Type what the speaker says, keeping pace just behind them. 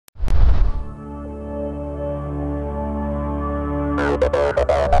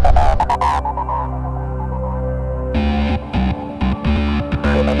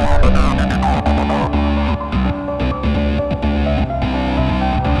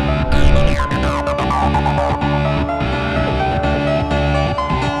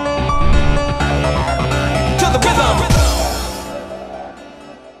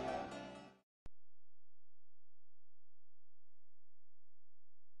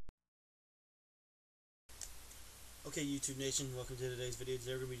Okay, YouTube Nation, welcome to today's video.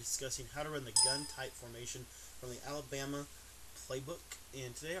 Today we're going to be discussing how to run the gun type formation from the Alabama playbook.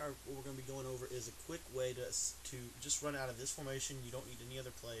 And today what we're going to be going over is a quick way to just run out of this formation. You don't need any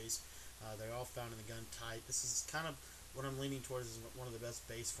other plays. They're all found in the gun type. This is kind of what I'm leaning towards is one of the best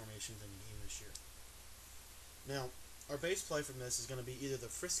base formations in the game this year. Now, our base play from this is going to be either the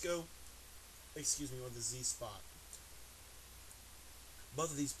Frisco, or the Z spot.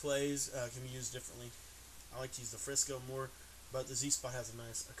 Both of these plays can be used differently. I like to use the Frisco more, but the Z-Spot has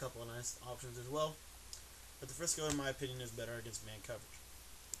a couple of nice options as well. But the Frisco, in my opinion, is better against man coverage.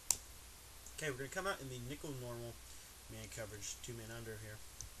 Okay, we're going to come out in the nickel normal man coverage, 2-man under here.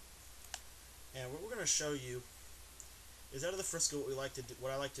 And what we're going to show you is out of the Frisco,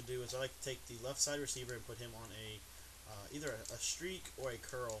 what I like to do is I like to take the left side receiver and put him on either a streak or a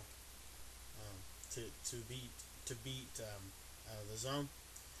curl to beat the zone.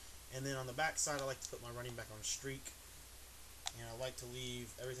 And then on the back side, I like to put my running back on a streak. And I like to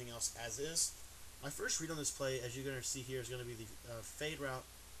leave everything else as is. My first read on this play, as you're going to see here, is going to be the fade route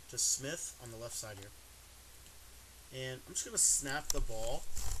to Smith on the left side here. And I'm just going to snap the ball.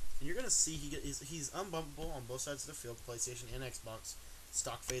 And you're going to see he's unbumpable on both sides of the field, PlayStation and Xbox.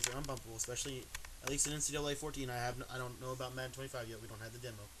 Stock fades are unbumpable, especially, at least in NCAA 14. I don't know about Madden 25 yet. We don't have the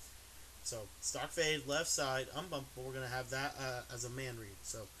demo. So, stock fade, left side, unbumpable. We're going to have that as a man read.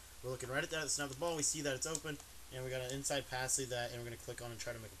 So, we're looking right at that, snap the ball, we see that it's open, and we got an inside pass lead that, and we're going to click on and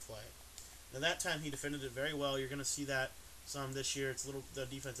try to make a play. Now that time he defended it very well. You're going to see that some this year. The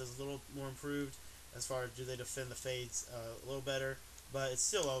defense is a little more improved as far as do they defend the fades a little better, but it's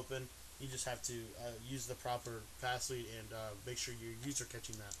still open. You just have to use the proper pass lead and make sure your user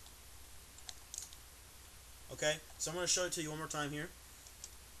catching that. Okay, so I'm going to show it to you one more time here.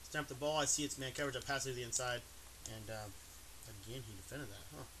 Snap the ball, I see it's man coverage, I pass it to the inside, and again he defended that,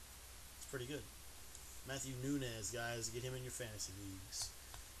 huh? Pretty good. Matthew Nunez, guys, get him in your fantasy leagues.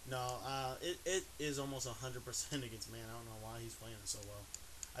 No, it is almost 100% against man. I don't know why he's playing it so well.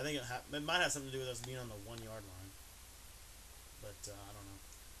 I think it might have something to do with us being on the 1-yard line, but I don't know.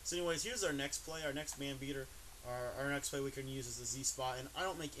 So anyways, here's our next play, our next man beater. Our next play we can use is the Z spot, and I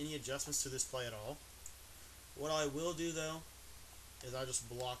don't make any adjustments to this play at all. What I will do though is I just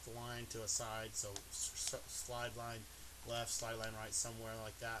block the line to a side, so slide line left, slide line right, somewhere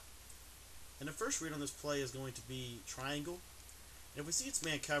like that. And the first read on this play is going to be triangle. And if we see it's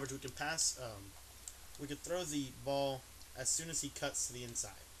man coverage, we can pass. We could throw the ball as soon as he cuts to the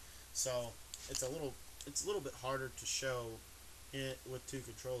inside. So it's a little bit harder to show it with two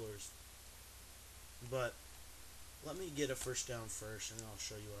controllers. But let me get a first down first, and then I'll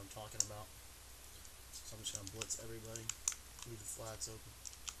show you what I'm talking about. So I'm just gonna blitz everybody. Leave the flats open.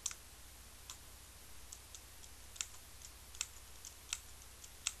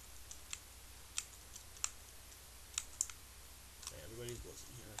 Everybody's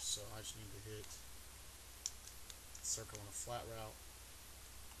blitzing here, so I just need to hit circle on a flat route.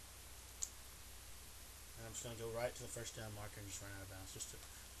 And I'm just going to go right to the first down marker and just run out of bounds.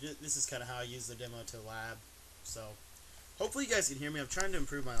 This is kind of how I use the demo to lab. So hopefully you guys can hear me. I'm trying to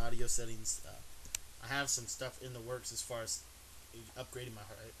improve my audio settings. I have some stuff in the works as far as upgrading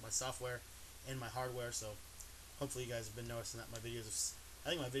my software and my hardware. So hopefully you guys have been noticing that I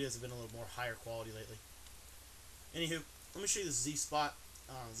think my videos have been a little more higher quality lately. Anywho, let me show you the Z-Spot.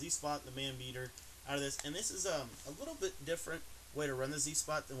 Z-Spot, the man beater, out of this. And this is a little bit different way to run the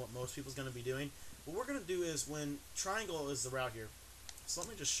Z-Spot than what most people's going to be doing. What we're going to do is when triangle is the route here. So let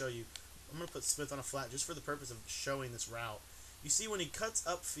me just show you. I'm going to put Smith on a flat just for the purpose of showing this route. You see when he cuts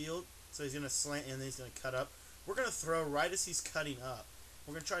upfield, so he's going to slant and then he's going to cut up. We're going to throw right as he's cutting up.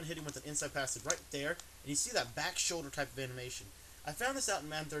 We're going to try and hit him with an inside pass right there. And you see that back shoulder type of animation. I found this out in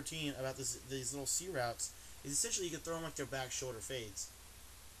Madden 13 about these little C routes. Is essentially you can throw them like their back shoulder fades.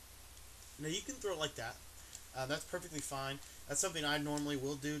 Now you can throw it like that. That's perfectly fine. That's something I normally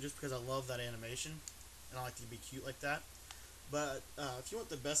will do just because I love that animation and I like to be cute like that. But if you want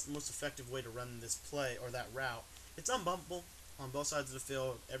the best, most effective way to run this play or that route, it's unbumpable on both sides of the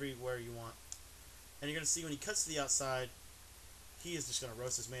field, everywhere you want. And you're going to see when he cuts to the outside, he is just going to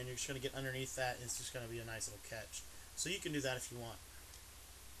roast this man. You're just going to get underneath that and it's just going to be a nice little catch. So you can do that if you want.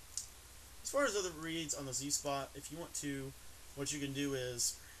 As far as other reads on the Z-Spot, if you want to, what you can do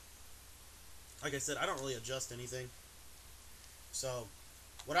is, like I said, I don't really adjust anything. So,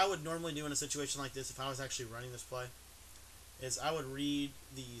 what I would normally do in a situation like this, if I was actually running this play, is I would read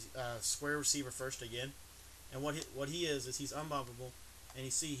the square receiver first again. And what he is he's unbumpable, and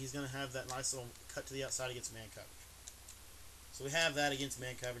you see he's going to have that nice little cut to the outside against man coverage. So we have that against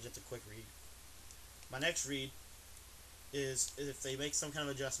man coverage. That's a quick read. My next read is if they make some kind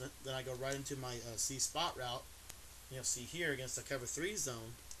of adjustment, then I go right into my C spot route, You'll see here against the cover 3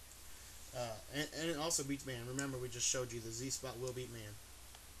 zone, and it also beats man. Remember, we just showed you the Z spot will beat man.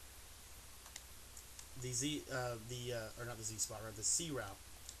 The Z, or not the Z spot, right? The C route.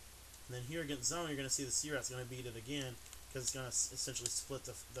 And then here against zone, you're going to see the C route's going to beat it again because it's going to essentially split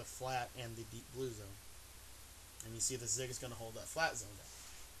the flat and the deep blue zone. And you see the zig is going to hold that flat zone down.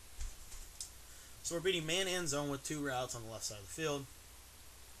 So we're beating man and zone with 2 routes on the left side of the field.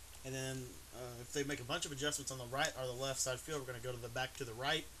 And then if they make a bunch of adjustments on the right or the left side of the field, we're going to go to the back to the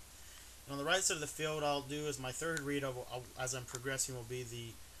right. And on the right side of the field, I'll do is my third read as I'm progressing will be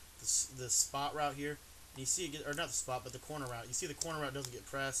the spot route here. And you see it get, or not the spot, but the corner route. You see the corner route doesn't get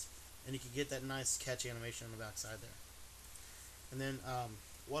pressed, and you can get that nice catch animation on the backside there. And then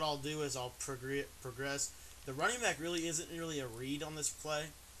what I'll do is I'll progress. The running back really isn't really a read on this play.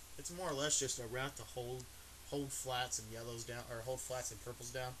 It's more or less just a route to hold flats and yellows down, or hold flats and purples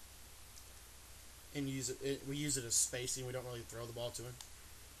down, and we use it as spacing. We don't really throw the ball to him.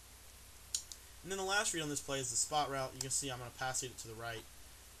 And then the last read on this play is the spot route. You can see I'm going to pass it to the right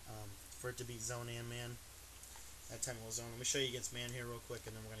for it to beat zone and man. That time it was zone. Let me show you against man here real quick,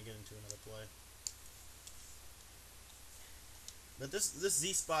 and then we're going to get into another play. But this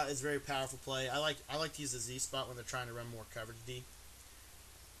Z spot is a very powerful play. I like to use the Z spot when they're trying to run more coverage D.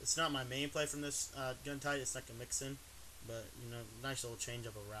 It's not my main play from this gun tight. It's like a mix in, but nice little change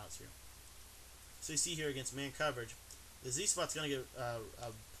up of routes here. So you see here against man coverage, the Z spot's going to get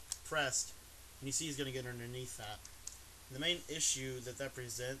pressed, and you see he's going to get underneath that. And the main issue that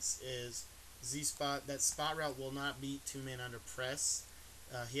presents is Z spot. That spot route will not beat 2-man under press.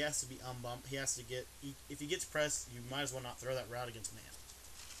 He has to be unbumped. He has to get. If he gets pressed, you might as well not throw that route against man.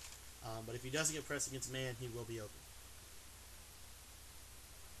 But if he doesn't get pressed against man, he will be open.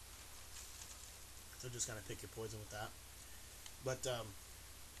 So just kind of pick your poison with that. But let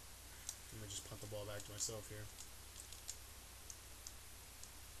me just punt the ball back to myself here.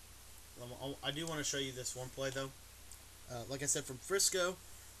 I do want to show you this one play though. Like I said, from Frisco,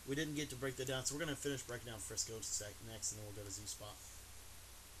 we didn't get to break that down, so we're going to finish breaking down Frisco next, and then we'll go to Z spot.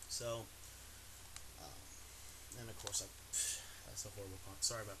 So, and of course, that's a horrible punt.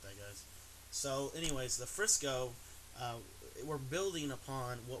 Sorry about that, guys. So, anyways, the Frisco, we're building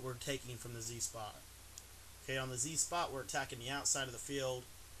upon what we're taking from the Z spot. Okay, on the Z spot, we're attacking the outside of the field,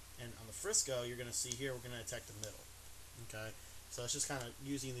 and on the Frisco, you're going to see here, we're going to attack the middle. Okay, so it's just kind of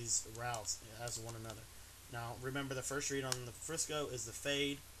using these routes as one another. Now, remember the first read on the Frisco is the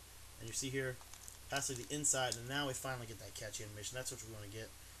fade, and you see here, pass to the inside, and now we finally get that catch animation. That's what we want to get.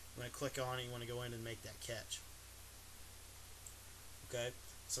 You want to click on it, you want to go in and make that catch. Okay,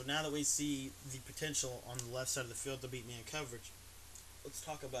 so now that we see the potential on the left side of the field to beat man coverage, let's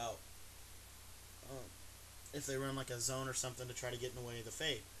talk about if they run like a zone or something to try to get in the way of the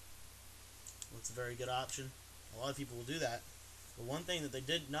fade. Well, it's a very good option. A lot of people will do that. But one thing that they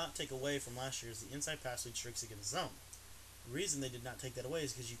did not take away from last year is the inside pass lead streaks against zone. The reason they did not take that away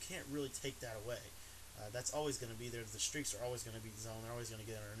is because you can't really take that away. That's always going to be there. The streaks are always going to be zone. They're always going to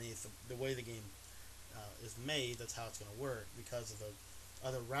get underneath. The way the game is made, that's how it's going to work. Because of the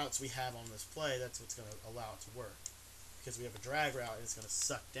other routes we have on this play, that's what's going to allow it to work. Because we have a drag route, and it's going to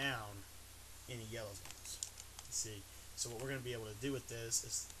suck down any yellow zones. You see? So what we're going to be able to do with this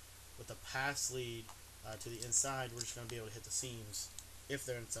is, with the pass lead to the inside, we're just going to be able to hit the seams if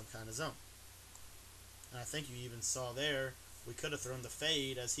they're in some kind of zone. And I think you even saw there, we could have thrown the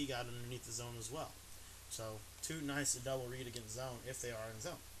fade as he got underneath the zone as well. So, too nice to double read against zone if they are in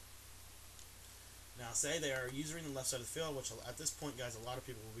zone. Now, say they are using the left side of the field, which at this point, guys, a lot of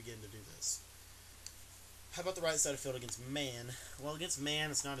people will begin to do this. How about the right side of the field against man? Well, against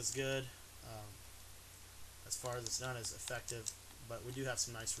man, it's not as good. As far as it's not as effective, but we do have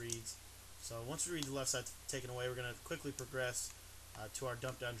some nice reads. So once we read the left side taken away, we're going to quickly progress to our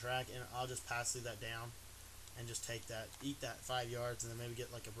dump down drag, and I'll just pass through that down and just take that, eat that 5 yards, and then maybe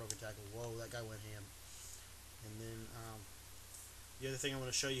get like a broken tackle. Whoa, that guy went ham. And then the other thing I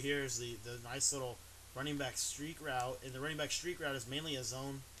want to show you here is the nice little running back streak route, and the running back streak route is mainly a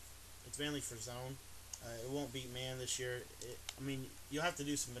zone. It's mainly for zone. It won't beat man this year. I mean, you'll have to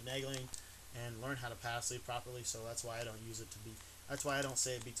do some finagling and learn how to pass lead properly, so that's why I don't use it to beat. That's why I don't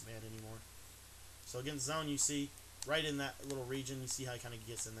say it beats man anymore. So against zone, you see right in that little region, you see how he kind of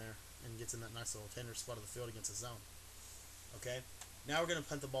gets in there and gets in that nice little tender spot of the field against the zone. Okay, now we're going to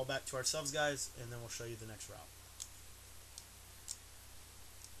punt the ball back to ourselves, guys, and then we'll show you the next route.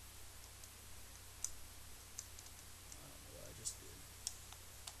 I don't know what I just did.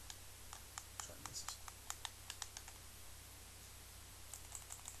 Try and miss this.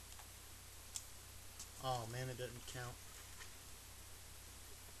 Oh man, it didn't count.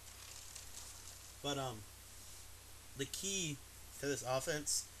 But The key to this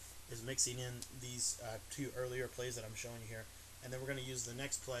offense is mixing in these two earlier plays that I'm showing you here, and then we're going to use the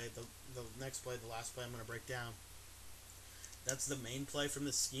next play, the next play, the last play I'm going to break down. That's the main play from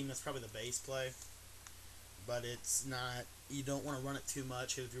this scheme. That's probably the base play, but it's not. You don't want to run it too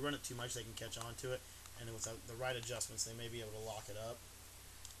much, because if you run it too much, they can catch on to it, and with the right adjustments, they may be able to lock it up.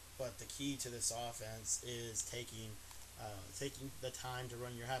 But the key to this offense is taking the time to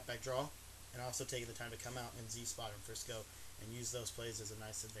run your halfback draw, and also taking the time to come out and Z-spot in Frisco and use those plays as a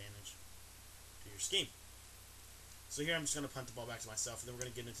nice advantage to your scheme. So here I'm just going to punt the ball back to myself, and then we're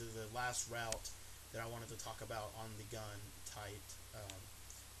going to get into the last route that I wanted to talk about on the gun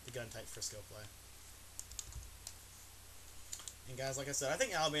tight Frisco play. And guys, like I said, I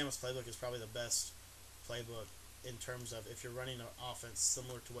think Alabama's playbook is probably the best playbook in terms of if you're running an offense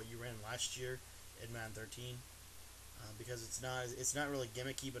similar to what you ran last year in Madden 13, because it's not really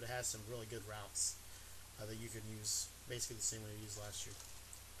gimmicky, but it has some really good routes that you can use, basically the same way you used last year.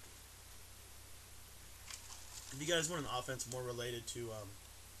 If you guys want an offense more related to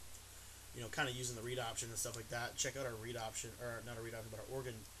kind of using the read option and stuff like that, check out our read option, or not a read option, but our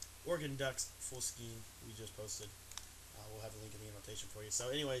Oregon Ducks full scheme we just posted. We'll have a link in the annotation for you. So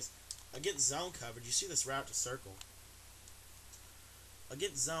anyways, against zone coverage, you see this route to circle.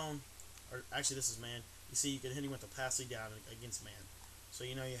 Against zone, or actually this is man, you see you can hit him with a pass lead down against man. So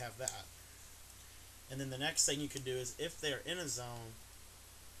you know you have that. And then the next thing you can do is if they're in a zone,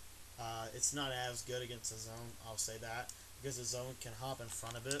 it's not as good against a zone, I'll say that, because the zone can hop in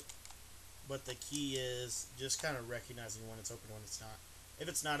front of it. But the key is just kind of recognizing when it's open and when it's not. If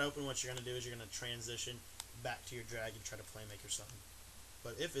it's not open, what you're going to do is you're going to transition back to your drag and try to playmaker something.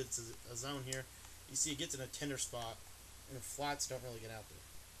 But if it's a zone here, you see it gets in a tender spot, and the flats don't really get out there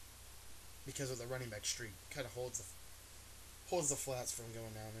because of the running back streak. It kind of holds the flats from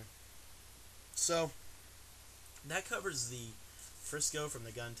going down there. So that covers the Frisco from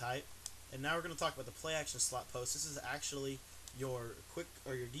the gun type. And now we're going to talk about the play action slot post. This is actually your quick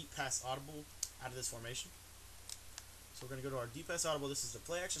or your deep pass audible out of this formation. So we're going to go to our deep pass audible. This is the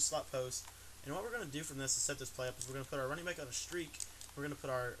play action slot post. And what we're going to do from this to set this play up is we're going to put our running back on a streak. We're going to put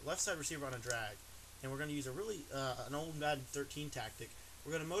our left side receiver on a drag. And we're going to use a really an old Madden 13 tactic.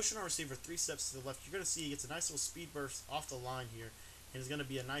 We're going to motion our receiver 3 steps to the left. You're going to see he gets a nice little speed burst off the line here. And it's going to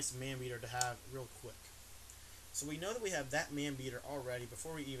be a nice man beater to have real quick. So we know that we have that man beater already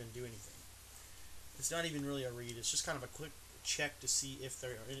before we even do anything. It's not even really a read. It's just kind of a quick check to see if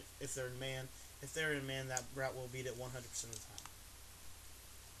they're in man. If they're in man, that route will beat it 100% of the time.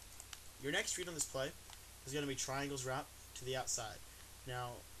 Your next read on this play is going to be triangles route to the outside. Now,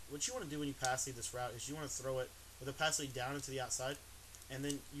 what you want to do when you pass lead this route is you want to throw it with a pass lead down into the outside, and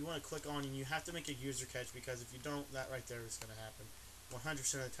then you want to click on, and you have to make a user catch, because if you don't, that right there is going to happen.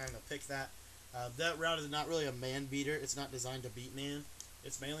 100% of the time they'll pick that. That route is not really a man beater. It's not designed to beat man.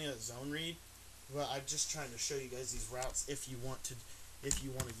 It's mainly a zone read. But I'm just trying to show you guys these routes. If you want to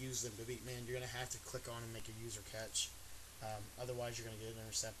use them to beat man, you're going to have to click on and make a user catch. Otherwise, you're going to get it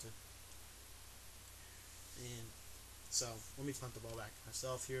intercepted. And so let me punt the ball back to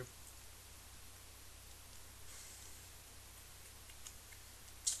myself here.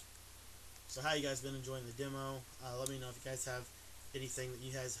 So how you guys been enjoying the demo? Let me know if you guys have anything that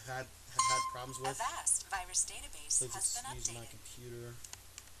you guys have had problems with. A vast virus database has been Use my updated. computer.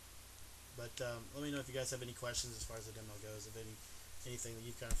 But let me know if you guys have any questions as far as the demo goes. If anything that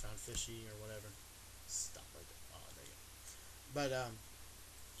you kind of found fishy or whatever. Stop right there. Oh, there you go. But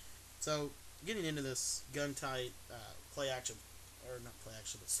so getting into this gun tight play action, or not play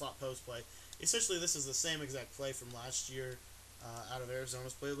action, but slot post play. Essentially, this is the same exact play from last year out of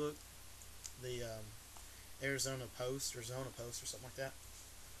Arizona's playbook. The Arizona post or zona post or something like that.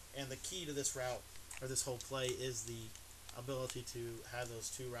 And the key to this route, or this whole play, is the ability to have those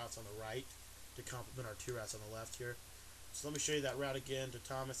two routes on the right to complement our two routes on the left here. So let me show you that route again to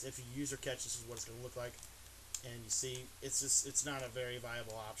Thomas. If you user catch, this is what it's going to look like. And you see, it's not a very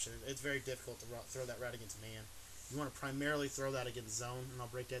viable option. It's very difficult to throw that route against man. You want to primarily throw that against zone, and I'll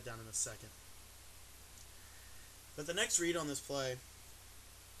break that down in a second. But the next read on this play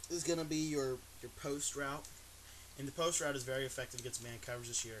is going to be your post route. And the post route is very effective against man coverage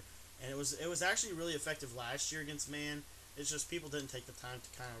this year. And it was actually really effective last year against man. It's just people didn't take the time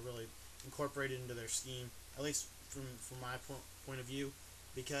to kind of really incorporate it into their scheme, at least from my point of view,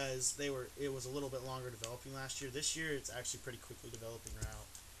 because it was a little bit longer developing last year. This year, it's actually pretty quickly developing route,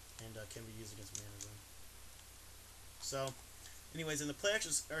 and can be used against man as well. So, anyways, in the play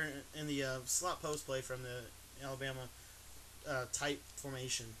actions, or in the slot post play from the Alabama type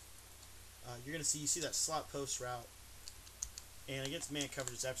formation, you're gonna see that slot post route, and against man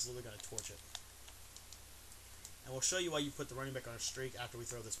coverage, it's absolutely gonna torch it. And we'll show you why you put the running back on a streak after we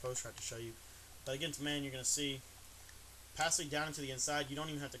throw this post route to show you. But against man, you're going to see passing down into the inside. You don't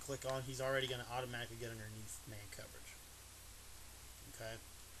even have to click on. He's already going to automatically get underneath man coverage. Okay.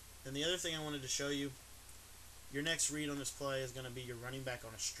 And the other thing I wanted to show you, your next read on this play is going to be your running back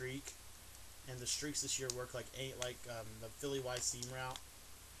on a streak. And the streaks this year work like the Philly Y seam route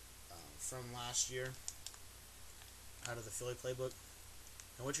from last year out of the Philly playbook.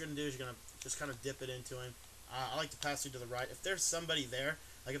 And what you're going to do is you're going to just kind of dip it into him. I like to pass you to the right. If there's somebody there,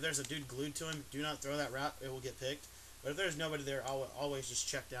 like if there's a dude glued to him, do not throw that route. It will get picked. But if there's nobody there, I'll always just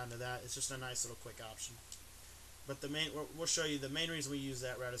check down to that. It's just a nice little quick option. But we'll show you the main reason we use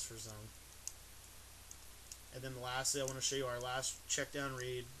that route is for zone. And then lastly, I want to show you our last check down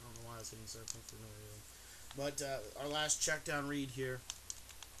read. I don't know why I was hitting circle for no reason. But our last check down read here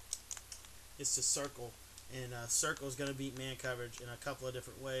is to circle. And circle is going to beat man coverage in a couple of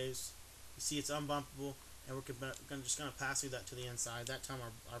different ways. You see it's unbumpable, and we're just going to pass you that to the inside. That time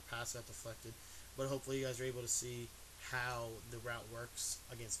our pass got deflected. But hopefully you guys are able to see how the route works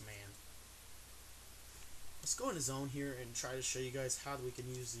against man. Let's go into zone here and try to show you guys how we can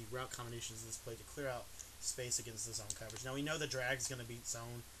use the route combinations in this play to clear out space against the zone coverage. Now we know the drag is going to beat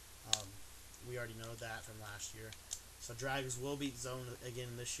zone. We already know that from last year. So drags will beat zone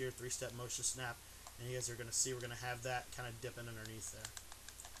again this year. 3-step motion snap. And you guys are going to see we're going to have that kind of dipping underneath there.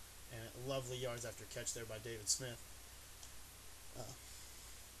 And lovely yards after catch there by David Smith.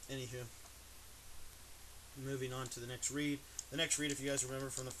 Anywho, moving on to the next read. The next read, if you guys remember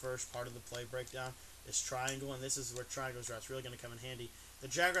from the first part of the play breakdown, is triangle. And this is where triangle's route's really going to come in handy. The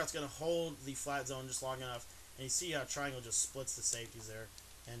drag route's going to hold the flat zone just long enough. And you see how triangle just splits the safeties there.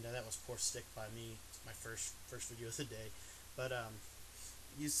 And that was poor stick by me. It's my first video of the day. But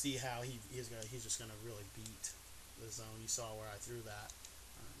you see how he's just gonna really beat the zone. You saw where I threw that,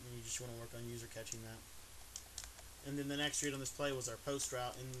 and you just want to work on user catching that. And then the next read on this play was our post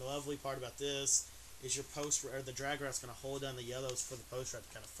route. And the lovely part about this is your post or the drag route's gonna hold down the yellows for the post route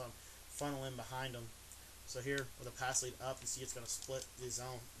to kind of funnel in behind them. So here with a pass lead up, you see it's gonna split the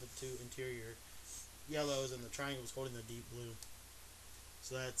zone, the two interior yellows, and the triangle is holding the deep blue.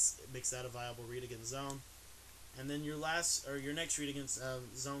 So it makes that a viable read against zone. And then your next read against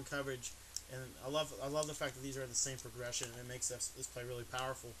zone coverage, and I love the fact that these are in the same progression, and it makes this play really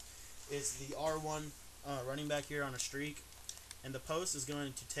powerful. Is the R1 running back here on a streak, and the post is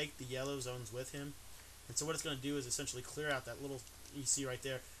going to take the yellow zones with him, and so what it's going to do is essentially clear out that little you see right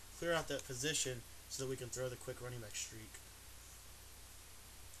there, clear out that position so that we can throw the quick running back streak.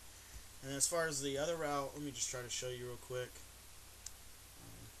 And as far as the other route, let me just try to show you real quick.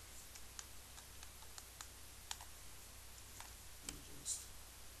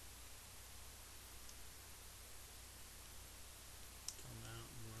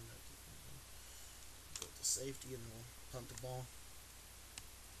 Safety, and we'll pump the ball.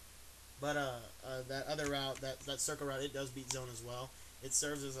 But that other route, that circle route, it does beat zone as well. It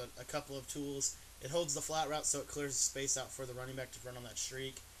serves as a couple of tools. It holds the flat route so it clears the space out for the running back to run on that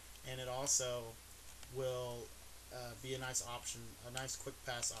streak, and it also will be a nice option, a nice quick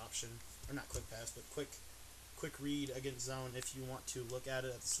pass option, or not quick pass, but quick read against zone if you want to look at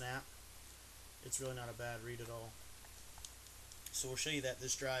it at the snap. It's really not a bad read at all. So we'll show you that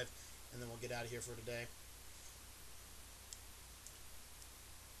this drive, and then we'll get out of here for today.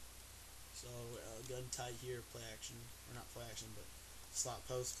 So gun tight here, play action, or not play action, but slot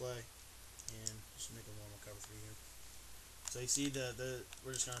post play, and just make a normal cover 3 here. So you see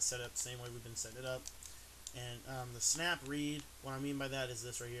we're just gonna set it up the same way we've been setting it up, and the snap read. What I mean by that is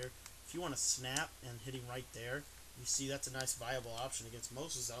this right here. If you want to snap and hitting right there, you see that's a nice viable option against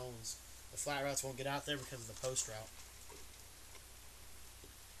most zones. The flat routes won't get out there because of the post route.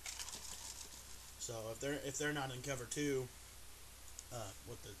 So if they're not in cover 2,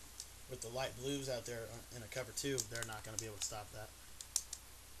 with the light blues out there in a cover 2, they're not going to be able to stop that.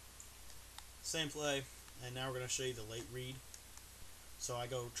 Same play, and now we're going to show you the late read. So I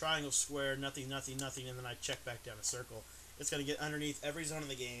go triangle, square, nothing, nothing, nothing, and then I check back down a circle. It's going to get underneath every zone in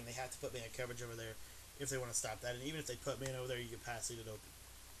the game. They have to put man coverage over there if they want to stop that. And even if they put man over there, you can pass it open.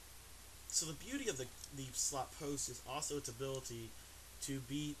 So the beauty of the slot post is also its ability to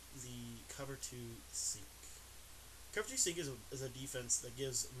beat the cover 2 sink. Cover 2 sink is a defense that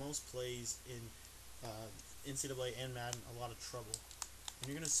gives most plays in NCAA and Madden a lot of trouble. And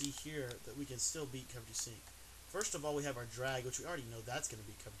you're going to see here that we can still beat cover 2 sink. First of all, we have our drag, which we already know that's going to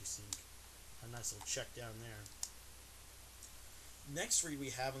beat cover 2 sink. A nice little check down there. Next read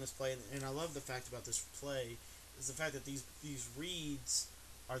we have on this play, and I love the fact about this play, is the fact that these reads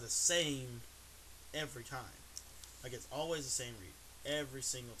are the same every time. Like, it's always the same read every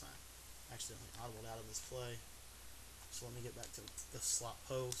single time. Accidentally audibled out of this play. So let me get back to the slot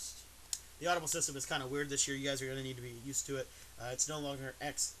post. The audible system is kind of weird this year. You guys are going to need to be used to it. It's no longer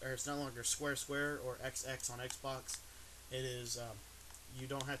it's no longer square square or XX on Xbox. It is you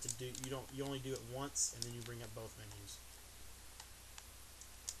don't have to do you only do it once, and then you bring up both menus.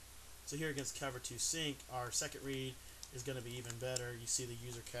 So here against cover 2 sync, our second read is going to be even better. You see the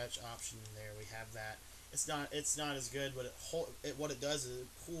user catch option there. We have that. It's not as good, but what it does is it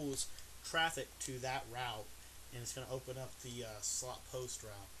pulls traffic to that route, and it's going to open up the slot post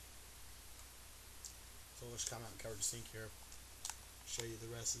route. So let's come out and cover 2 sync here. Show you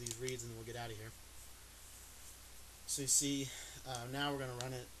the rest of these reads, and then we'll get out of here. So you see, now we're going to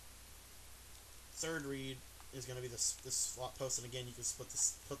run it. Third read is going to be this slot post, and again you can split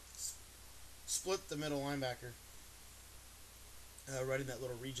the middle linebacker right in that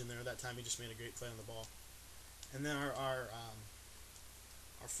little region there. That time he just made a great play on the ball. And then our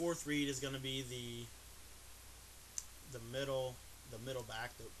fourth read is going to be the middle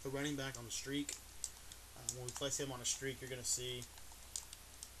back, the running back on the streak. When we place him on a streak, you're going to see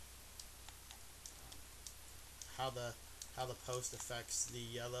how the post affects the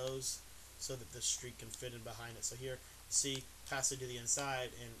yellows, so that the streak can fit in behind it. So here, see, pass it to the inside,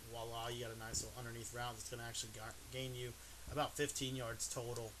 and voila, you got a nice little underneath route that's going to actually gain you about 15 yards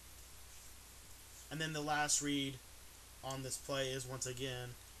total. And then the last read on this play is, once again,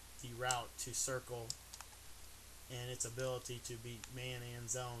 the route to circle, and its ability to beat man and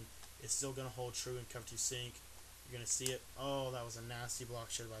zone is still going to hold true in cover 2 sync. You're going to see it. Oh, that was a nasty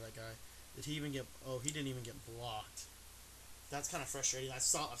block shot by that guy. Did he even get... Oh, he didn't even get blocked. That's kind of frustrating. I've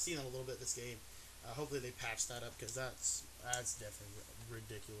seen that a little bit this game. Hopefully they patch that up, because that's definitely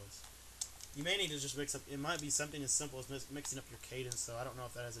ridiculous. You may need to just mix up. It might be something as simple as mixing up your cadence. So I don't know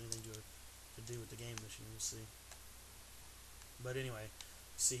if that has anything to do with the game mission. We'll see. But anyway,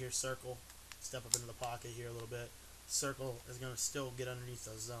 see here, circle, step up into the pocket here a little bit. Circle is going to still get underneath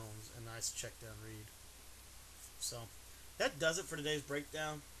those zones. A nice check down read. So that does it for today's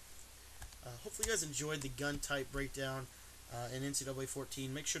breakdown. Hopefully you guys enjoyed the gun type breakdown in NCAA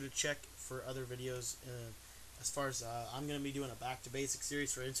 14. Make sure to check for other videos. As far as I'm going to be doing a back to basics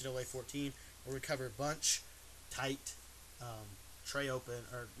series for NCAA 14, where we cover bunch, tight, tray open,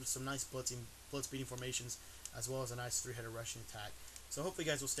 or some nice blitz beating formations, as well as a nice 3-header rushing attack. So hopefully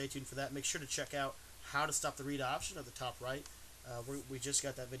you guys will stay tuned for that. Make sure to check out how to stop the read option at the top right. We just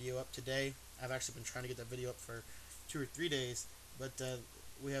got that video up today. I've actually been trying to get that video up for 2 or 3 days, but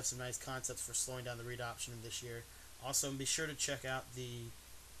we have some nice concepts for slowing down the read option this year. Also, be sure to check out the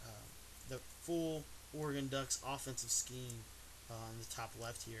full Oregon Ducks offensive scheme on the top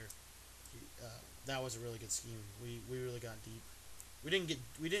left here. That was a really good scheme. We really got deep.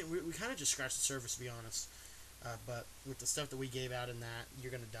 We kind of just scratched the surface, to be honest. But with the stuff that we gave out in that,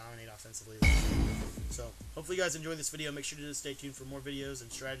 you're going to dominate offensively. So hopefully you guys enjoyed this video. Make sure to stay tuned for more videos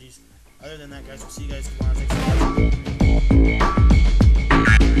and strategies. Other than that, guys, we'll see you guys tomorrow. Thanks for watching.